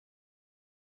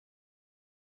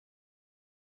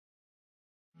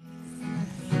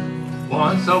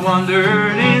Once I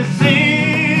wandered in sin,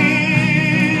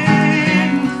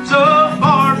 so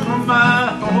far from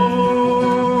my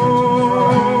home,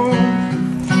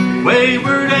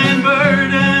 wayward and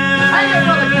burdened,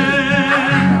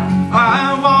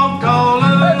 I walked all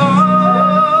alone.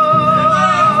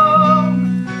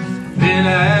 Then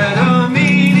at a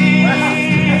meeting,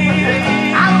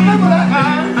 I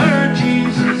heard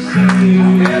Jesus say,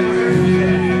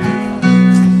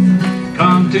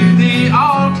 come to the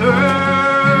altar,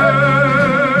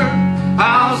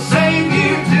 I'll save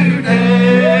you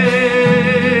today.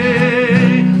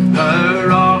 The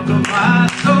rock of my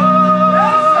soul,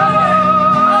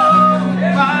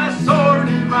 my sword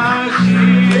and my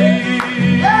shield.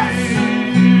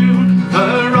 The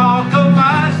rock of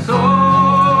my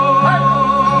soul,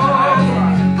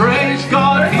 praise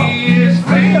God, He is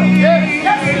free.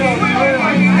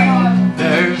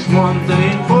 There's one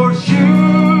thing for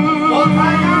sure,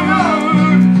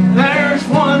 there's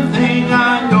one thing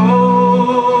I know,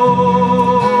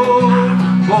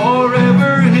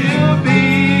 forever He'll be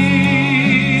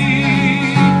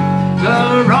the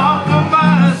rock of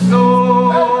my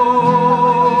soul.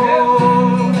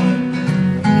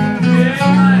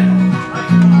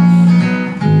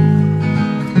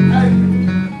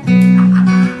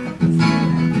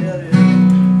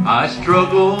 I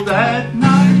struggled at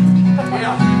night,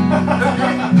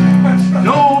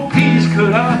 no peace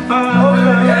could I find,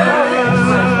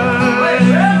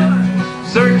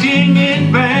 searching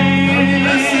in vain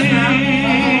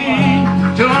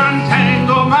to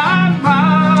untangle my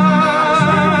mind.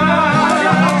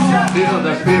 Feel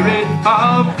the Spirit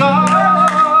of God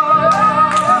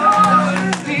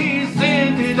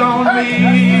descended on me,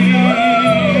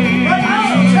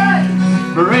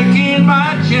 breaking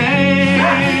my chains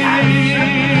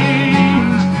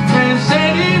and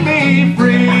setting me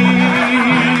free.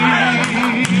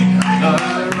 The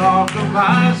rock of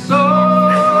my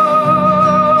soul,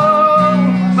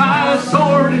 my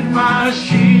sword and my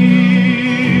shield.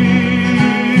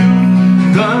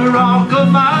 The rock of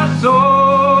my soul,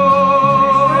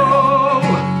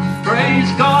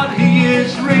 praise God, He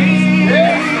is real.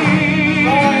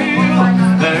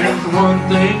 There's one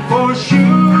thing for sure,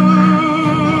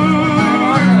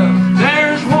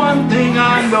 there's one thing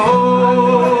I know,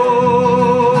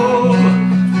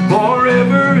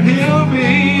 forever He'll be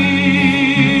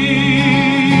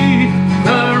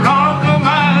the rock of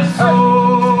my soul.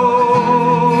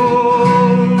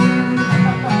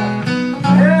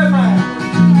 Amen.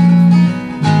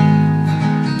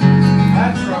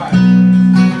 That's right.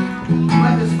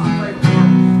 This is my favorite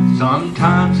part.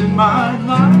 Sometimes in my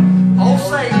life, Old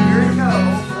Satan, here it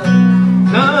goes.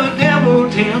 the devil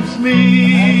tempts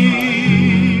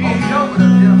me, Job would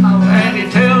have been a power. and he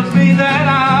tells me that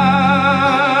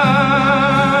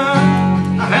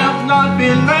I have not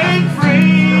been made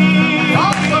free.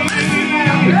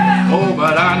 Oh,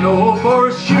 but I know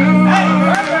for sure,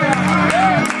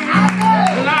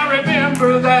 and I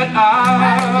remember that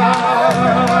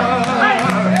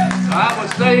I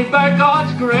was saved by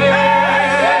God's grace.